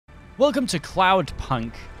Welcome to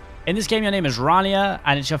Cloudpunk. In this game, your name is Rania,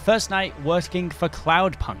 and it's your first night working for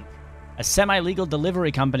Cloudpunk, a semi-legal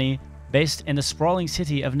delivery company based in the sprawling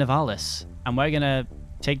city of Nivalis. And we're gonna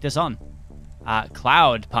take this on.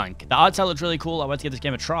 Cloudpunk. The art style looks really cool. I want to give this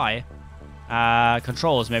game a try.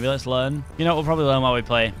 Controls, maybe. Let's learn. You know, we'll probably learn while we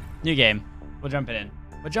play. New game. We're jumping in.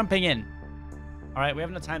 We're jumping in. All right, we have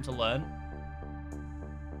no time to learn.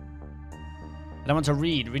 I don't want to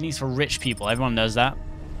read. Reading's for rich people. Everyone knows that.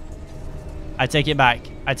 I take it back.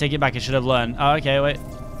 I take it back. I should have learned. Oh, okay, wait.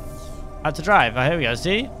 How to drive. Oh, here we go.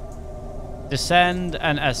 See? Descend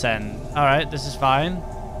and ascend. All right, this is fine.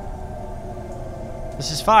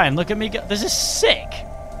 This is fine. Look at me go. This is sick.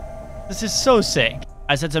 This is so sick.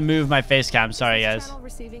 I said to move my face cam. Sorry, guys. This channel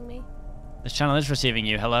receiving me? This channel is receiving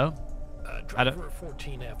you. Hello? Driver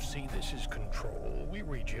 14 FC, this is Control. We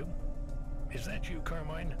read you. Is that you,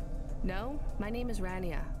 Carmine? No, my name is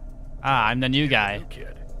Rania. Ah, I'm the new guy. New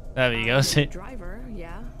kid. There we go. See? Driver,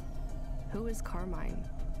 yeah. Who is Carmine?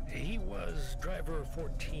 He was driver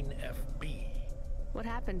 14 FB. What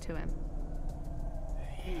happened to him?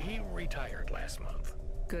 He retired last month.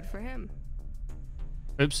 Good for him.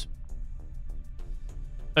 Oops.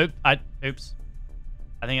 Oops. I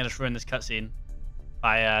think I just ruined this cutscene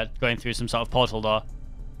by going through some sort of portal door.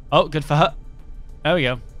 Oh, good for her. There we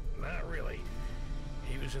go. Not really.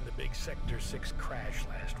 He was in the big Sector 6 crash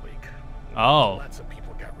last week. Oh. Lots of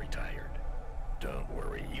people got retired. Don't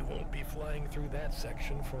worry, you won't be flying through that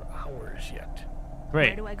section for hours yet.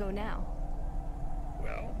 Great. Where do I go now?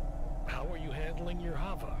 Well, how are you handling your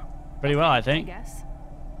Hava? Pretty well, I I think. guess.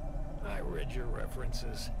 I read your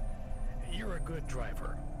references. You're a good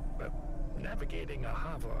driver, but navigating a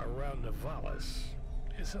Hava around Nivalis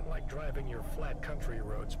isn't like driving your flat country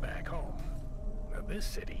roads back home. Now, this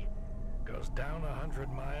city goes down 100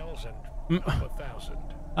 miles and up 1,000.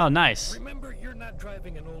 Oh, nice. Remember, you're not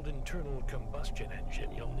driving an old internal combustion engine.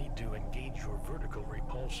 You'll need to engage your vertical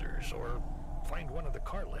repulsors or find one of the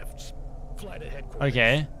car lifts. Fly to headquarters.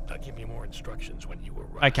 Okay. I'll give you more instructions when you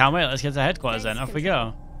arrive. I can't wait. Let's get to headquarters then. Off we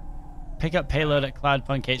go. Pick up payload at Cloudpunk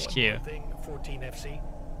One more HQ. thing, 14 FC.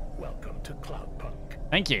 Welcome to Cloudpunk.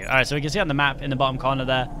 Thank you. All right, so we can see on the map in the bottom corner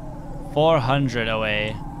there, 400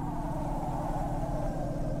 away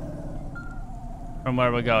from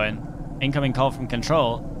where we're going. Incoming call from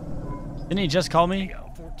Control. Didn't he just call me? Hey,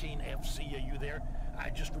 14 FC, are you there?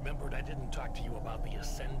 I just remembered I didn't talk to you about the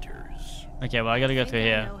Ascenders. Okay, well, I gotta go through I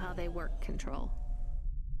here. know how they work, Control.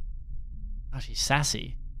 Oh, she's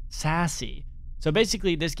sassy. Sassy. So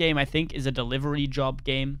basically, this game, I think, is a delivery job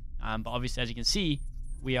game. But obviously, as you can see,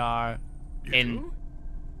 we are in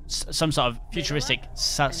some sort of futuristic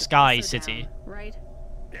sky city. Down, right?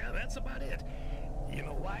 Yeah, that's about it. You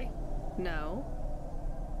know why? No.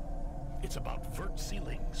 It's about vert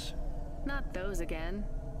ceilings. Not those again.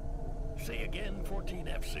 Say again, 14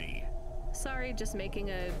 FC. Sorry, just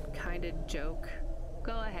making a kind of joke.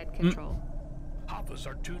 Go ahead, Control. Havas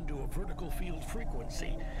are tuned to a vertical field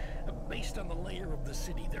frequency based on the layer of the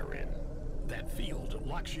city they're in. That field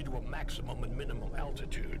locks you to a maximum and minimum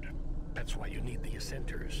altitude. That's why you need the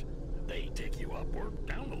Ascenders. They take you up or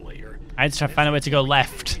down the layer. I just have to find a way to go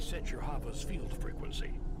left. They reset your Hava's field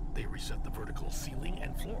frequency. They reset the vertical ceiling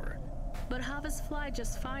and floor. But Havas fly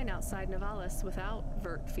just fine outside Nivalis without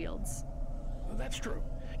vert fields. That's true.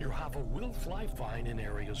 Your Hava will fly fine in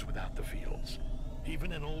areas without the fields.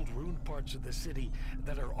 Even in old ruined parts of the city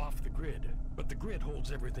that are off the grid. But the grid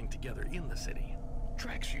holds everything together in the city.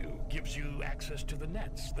 Tracks you, gives you access to the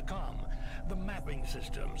nets, the comm, the mapping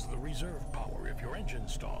systems, the reserve power if your engine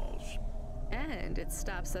stalls. And it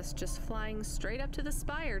stops us just flying straight up to the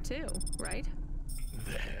spire too, right?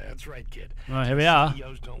 That's right, kid. Well, here we are.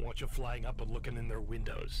 CEOs don't want you flying up and looking in their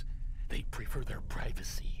windows. They prefer their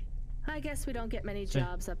privacy. I guess we don't get many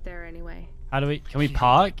jobs up there anyway. How do we... Can we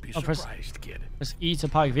park? Be Oh, press surprised, kid. E to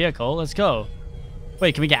park vehicle. Let's go.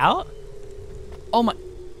 Wait, can we get out? Oh, my...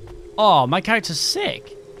 Oh, my character's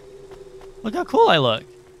sick. Look how cool I look.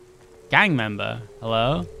 Gang member.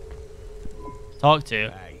 Hello? Talk to.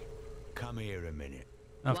 Hey, come here a minute.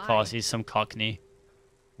 Of Why? course, he's some cockney.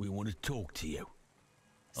 We want to talk to you.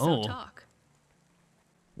 So Oh. talk.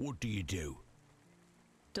 What do you do?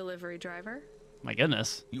 Delivery driver? My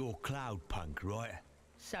goodness. You're Cloudpunk, right?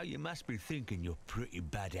 So you must be thinking you're pretty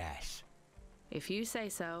badass. If you say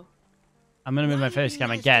so. I'm gonna move my face cam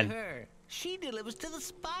again. Her. She delivers to the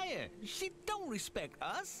spire. She don't respect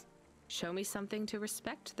us. Show me something to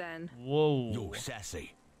respect then. Whoa. You're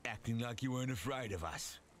sassy, acting like you weren't afraid of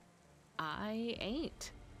us. I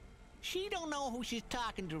ain't. She don't know who she's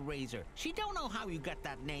talking to, Razor. She don't know how you got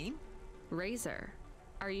that name. Razor.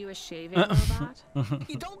 Are you a shaving robot?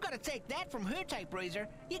 You don't gotta take that from her type, Razor.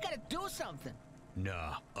 You gotta do something.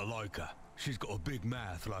 Nah, I like her. She's got a big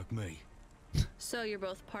mouth like me. So you're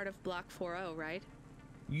both part of Block 40, right?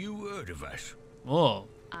 You heard of us? Whoa.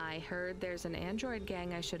 I heard there's an android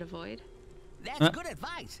gang I should avoid. That's good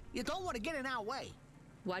advice. You don't want to get in our way.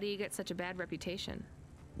 Why do you get such a bad reputation?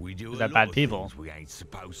 We do a They're lot bad of people. things we ain't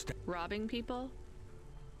supposed to. Robbing people?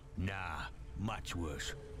 Nah, much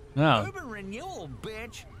worse. No. Urban renewal,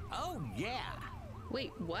 bitch. Oh, yeah.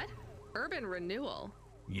 Wait, what? Urban renewal?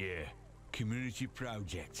 Yeah, community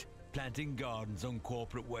project. Planting gardens on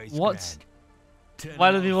corporate waste What? ground. Turning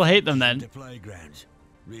Why do old people hate them fences then? into playgrounds.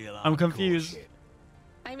 Real I'm hardcore confused. shit.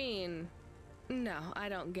 I mean, no, I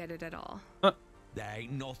don't get it at all. There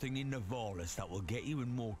ain't nothing in Nivalis that will get you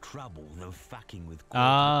in more trouble than fucking with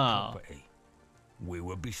corporate property. We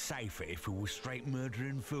would be safer if we were straight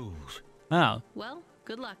murdering fools. Oh. Well,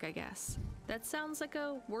 good luck, I guess. That sounds like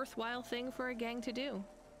a worthwhile thing for a gang to do.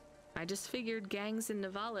 I just figured gangs in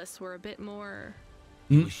Nivalis were a bit more...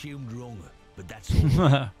 You assumed wrong, but that's all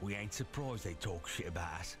right. We ain't surprised they talk shit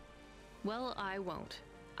about us. Well, I won't.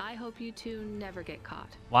 I hope you two never get caught.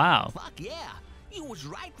 Wow. Fuck yeah. You was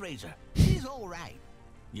right, Razor. She's all right.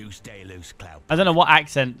 You stay loose, Cloud. I don't know what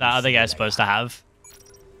accent that other guy's supposed to have.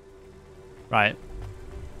 Right.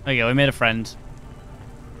 There you go. We made a friend.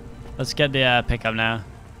 Let's get the pickup now.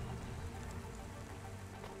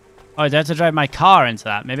 Oh, do I have to drive my car into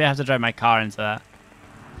that? Maybe I have to drive my car into that.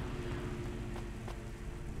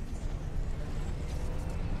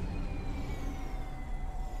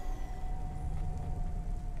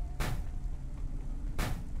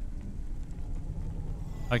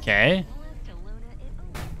 Okay.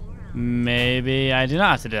 Maybe I do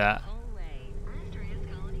not have to do that.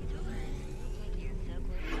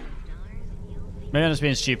 Maybe I'm just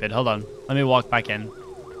being stupid. Hold on. Let me walk back in.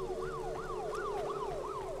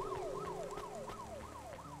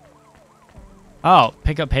 Oh,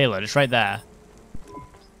 pick up payload. It's right there.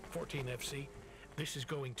 14 FC, this is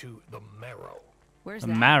going to the Marrow. Where's The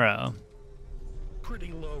that? Marrow.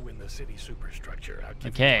 Pretty low in the city superstructure. I'll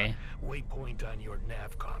give Okay. you a waypoint on your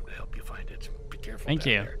navcom to help you find it. Be careful. Thank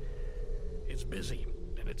down you. there. It's busy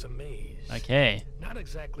and it's a maze. Okay. Not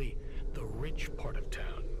exactly the rich part of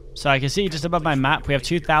town. So I can see just above my map, we have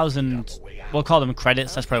 2,000, we'll call them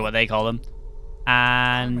credits. That's probably what they call them.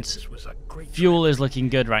 And This was a great fuel driver. is looking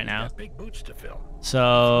good right now. Got big boots to fill.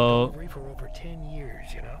 So, Delivery for over 10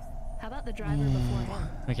 years, you know. How about the driver before him?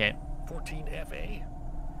 okay. 14 FA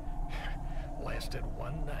lasted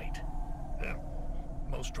one night. Yeah.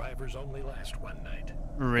 Most drivers only last one night.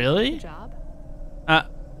 Really? Job?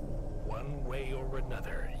 One way or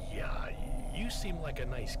another. Yeah, you seem like a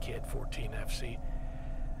nice kid, 14 FC.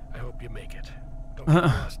 I hope you make it. Don't get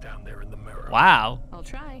lost down there in the mirror. Wow. I'll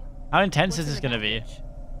try. How intense What's is in this the going to be? package?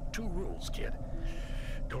 2 rules, kid.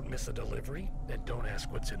 Don't miss a delivery, and don't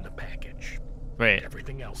ask what's in the package. Great.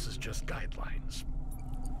 Everything else is just guidelines.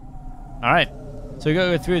 All right. So we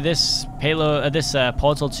go through this payload, this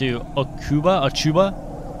portal to Ochuba,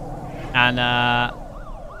 and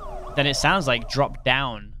then it sounds like drop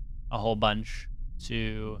down a whole bunch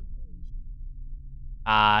to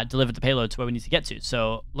deliver the payload to where we need to get to.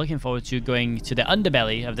 So looking forward to going to the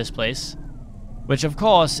underbelly of this place, which of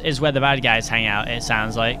course is where the bad guys hang out. It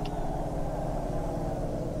sounds like.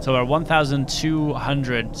 So we're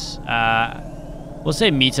 1,200, we'll say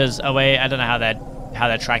meters away. I don't know how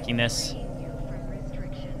they're tracking this.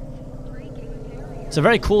 It's a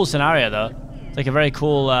very cool scenario though. It's like a very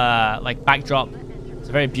cool like backdrop. It's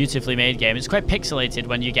a very beautifully made game. It's quite pixelated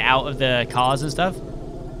when you get out of the cars and stuff,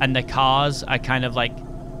 and the cars are kind of like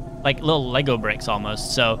little Lego bricks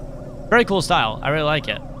almost. So very cool style. I really like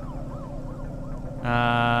it.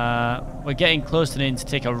 We're getting close to needing to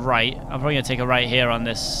take a right. I'm probably gonna take a right here on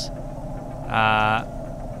this.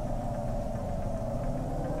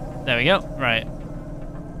 There we go. Right.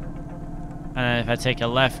 And then if I take a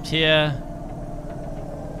left here.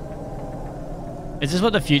 Is this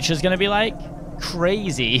what the future's gonna be like?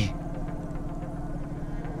 Crazy.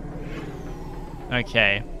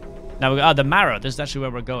 Okay. Now we got the Marrow. This is actually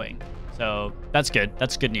where we're going. So that's good.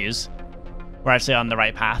 That's good news. We're actually on the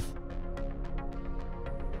right path.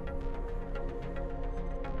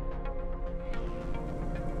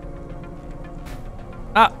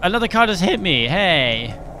 Ah, another car just hit me.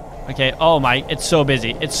 Hey. Okay. Oh my, it's so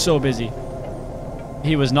busy. It's so busy.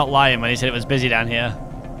 He was not lying when he said it was busy down here.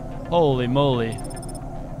 Holy moly.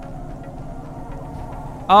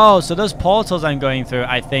 Oh, so those portals I'm going through,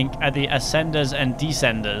 I think, are the ascenders and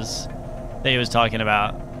descenders that he was talking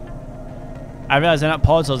about. I realize they're not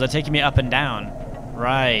portals, they're taking me up and down.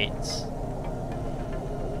 Right.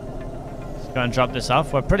 Go and drop this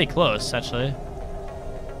off. We're pretty close, actually.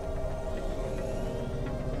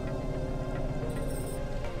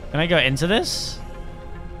 Can I go into this?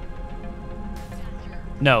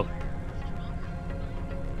 No.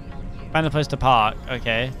 Find a place to park.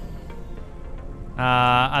 Okay.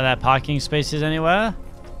 Are there parking spaces anywhere?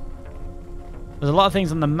 There's a lot of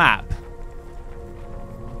things on the map.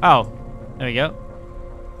 Oh. There we go.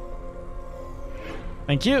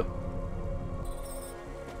 Thank you.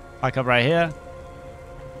 Park up right here.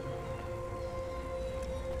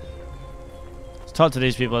 Let's talk to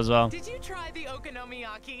these people as well. Did you try the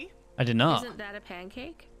okonomiyaki? I did not. Isn't that a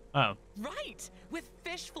pancake? Oh. Right, with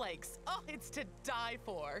fish flakes. Oh, it's to die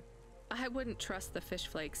for. I wouldn't trust the fish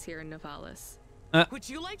flakes here in Nivalis. Would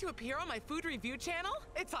you like to appear on my food review channel?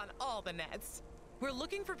 It's on all the nets. We're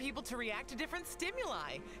looking for people to react to different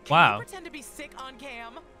stimuli. Can you pretend to be sick on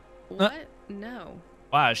cam? What? No.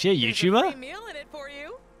 Wow, is she a YouTuber? There's a free meal in it for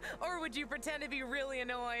you. Or would you pretend to be really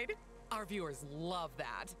annoyed? Our viewers love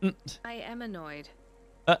that. I am annoyed.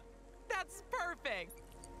 That's perfect.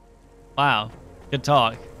 Wow. Good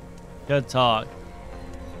talk. Good talk.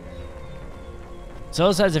 So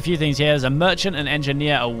also has a few things here. There's a merchant, an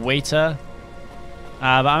engineer, a waiter. But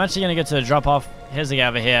I'm actually going to go to the drop-off. Here's the guy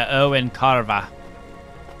over here, Erwin Carva.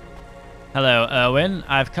 Hello, Erwin.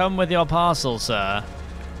 I've come with your parcel, sir.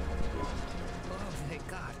 Oh, thank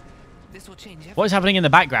God. This will change everything. What is happening in the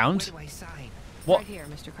background? Where do I sign? What? Right here,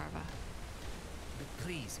 Mr. Carva.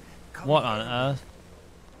 Please. Call What me on Erwin. earth?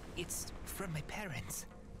 It's from my parents.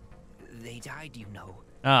 They died, you know.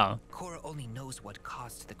 Oh. Cora only knows what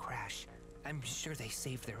caused the crash. I'm sure they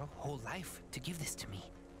saved their whole life to give this to me.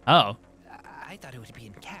 Oh. I thought it would be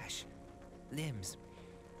in cash. Limbs.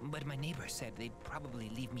 But my neighbor said they'd probably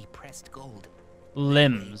leave me pressed gold.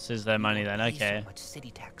 Limbs is their money then. Pay Okay. so much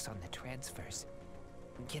city tax on the transfers.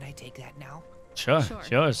 Can I take that now? Sure. Sure.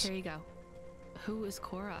 Yours. Here you go. Who is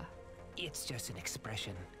Cora? It's just an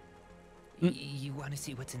expression. Mm. You want to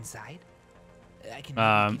see what's inside? I can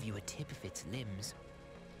maybe give you a tip if it's limbs.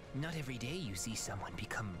 Not every day you see someone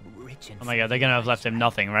become rich and. Oh my god, they're gonna have left him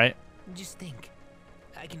nothing, right? Just think,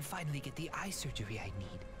 I can finally get the eye surgery I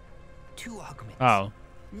need. 2 augments. Oh.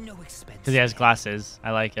 No expense. Because he has glasses.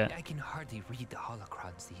 I like it. I can hardly read the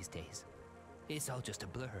holocrons these days. It's all just a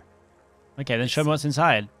blur. Okay, then show me what's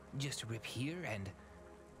inside. Just rip here and.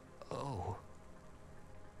 Oh.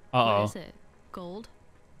 What Uh-oh. is it? Gold?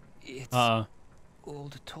 It's Uh-oh.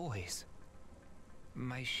 old toys.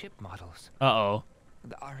 My ship models. Uh-oh.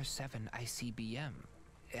 The R7 ICBM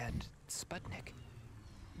and Sputnik.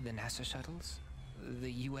 The NASA shuttles.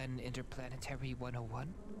 The UN Interplanetary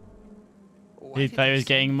 101. He thought he was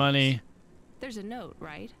getting money. There's a note,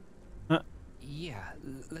 right? Yeah,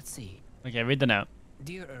 let's see. Okay, read the note.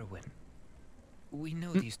 Dear Erwin, we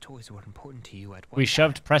know these toys were important to you at one We time.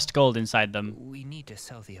 shoved pressed gold inside them. We need to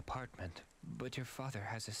sell the apartment, but your father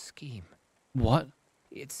has a scheme. What?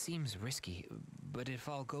 It seems risky, but if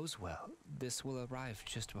all goes well, this will arrive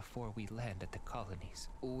just before we land at the colonies.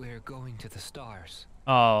 We're going to the stars,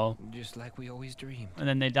 Oh. just like we always dreamed. And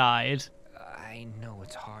then they died. I know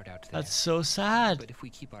it's hard out there. That's so sad. But if we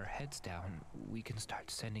keep our heads down, we can start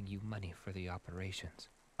sending you money for the operations.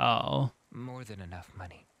 Oh. More than enough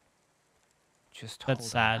money. Just That's hold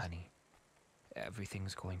sad. on, honey.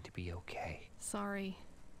 Everything's going to be okay. Sorry.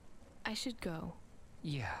 I should go.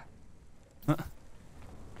 Yeah.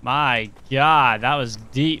 My god, that was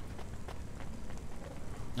deep.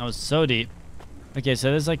 That was so deep. Okay, so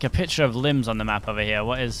there's like a picture of limbs on the map over here.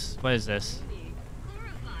 What is this?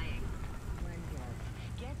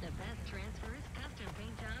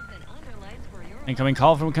 Incoming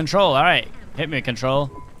call from control. All right, hit me, control.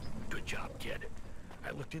 Good job, kid.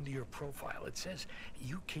 I looked into your profile. It says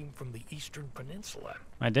you came from the Eastern Peninsula.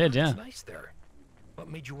 I did, yeah. It's nice there. What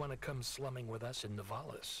made you want to come slumming with us in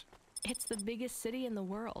Nivalis? It's the biggest city in the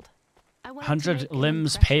world. I wanted to 100 make an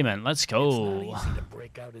limbs impression. payment. Let's It's not go. easy to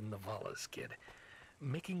break out in Nivalis, kid.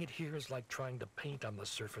 Making it here is like trying to paint on the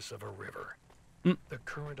surface of a river. The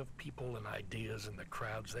current of people and ideas and the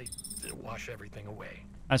crowds, they wash everything away.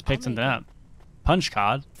 Let's pick I'll something make up. Punch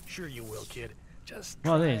card. Sure you will, kid. Just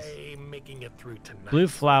What try are these? making it through tonight. Blue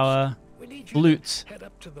flower. We need you Flutes. to head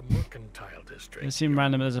up to the Mercantile District. They seem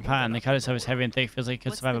random as a pattern. The card itself is heavy and thick. Feels like it could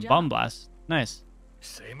What's survive the a bomb job? blast. Nice.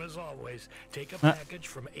 Same as always. Take a package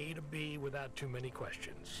from A to B without too many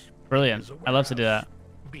questions. Brilliant. A is a I love to do that.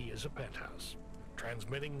 warehouse, B is a penthouse.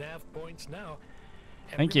 Transmitting nav points now.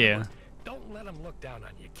 And Thank you. remember, don't let them look down on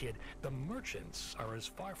you, kid. The merchants are as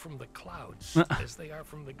far from the clouds as they are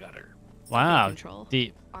from the gutter. Wow. Control.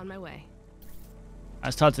 Deep. On my way.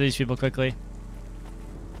 Let's talk to these people quickly.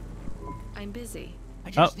 I'm busy.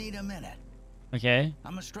 I just need a minute. Okay.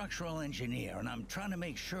 I'm a structural engineer, and I'm trying to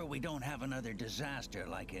make sure we don't have another disaster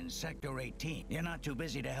like in Sector 18. You're not too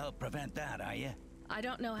busy to help prevent that, are you? I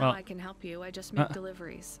don't know how I can help you. I just make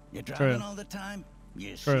deliveries. You're driving all the time?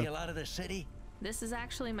 You see a lot of the city? This is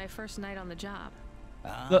actually my first night on the job.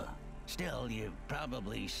 Still, you've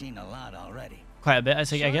probably seen a lot already. Quite a bit, I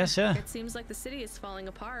think. I guess, yeah. It seems like the city is falling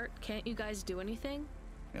apart. Can't you guys do anything?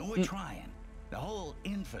 And we're trying. The whole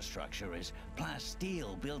infrastructure is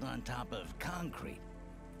plasteel built on top of concrete,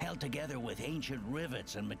 held together with ancient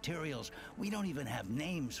rivets and materials we don't even have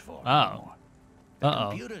names for anymore. The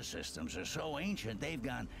computer systems are so ancient they've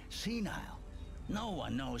gone senile. No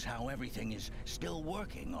one knows how everything is still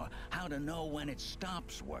working or how to know when it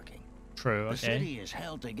stops working. True, okay. The city is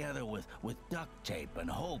held together with duct tape and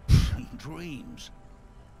hopes and dreams.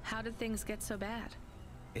 How did things get so bad?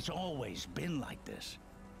 It's always been like this.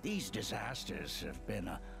 These disasters have been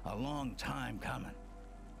a long time coming.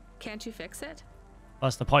 Can't you fix it?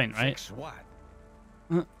 That's the point, right? Fix what?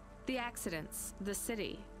 The accidents, the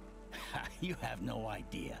city. You have no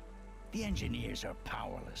idea. The engineers are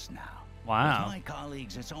powerless now. Wow. With my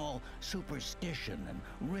colleagues, it's all superstition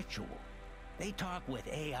and ritual. They talk with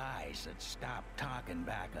AIs that stopped talking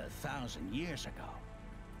back 1,000 years ago.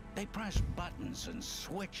 They press buttons and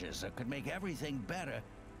switches that could make everything better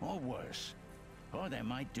or worse. Or they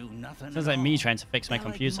might do nothing. Sounds like me trying to fix my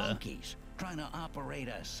computer. Like monkeys trying to operate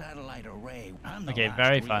a satellite array. I'm the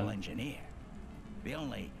very last fun. real engineer. The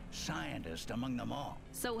only scientist among them all.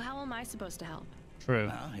 So how am I supposed to help? True.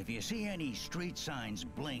 Well, if you see any street signs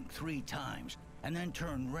blink 3 times and then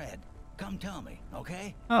turn red, come tell me,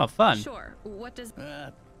 okay? Oh, fun. Sure. What does...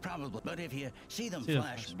 Probably. But if you see them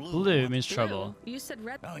flash blue... Blue means trouble. You said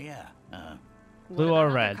red. Oh, yeah. Blue or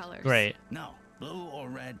red. Great. No, blue or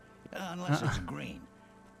red, unless it's green.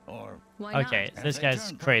 Or... Why not? Okay, this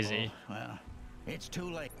guy's crazy. Well, it's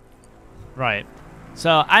too late. Right.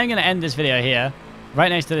 So I'm going to end this video here, right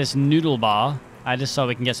next to this noodle bar. I just saw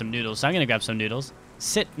we can get some noodles, so I'm going to grab some noodles,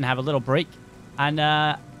 sit and have a little break,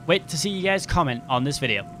 and wait to see you guys comment on this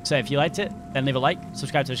video. So if you liked it, then leave a like,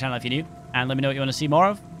 subscribe to the channel if you're new, and let me know what you want to see more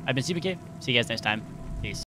of. I've been Seapeekay. See you guys next time.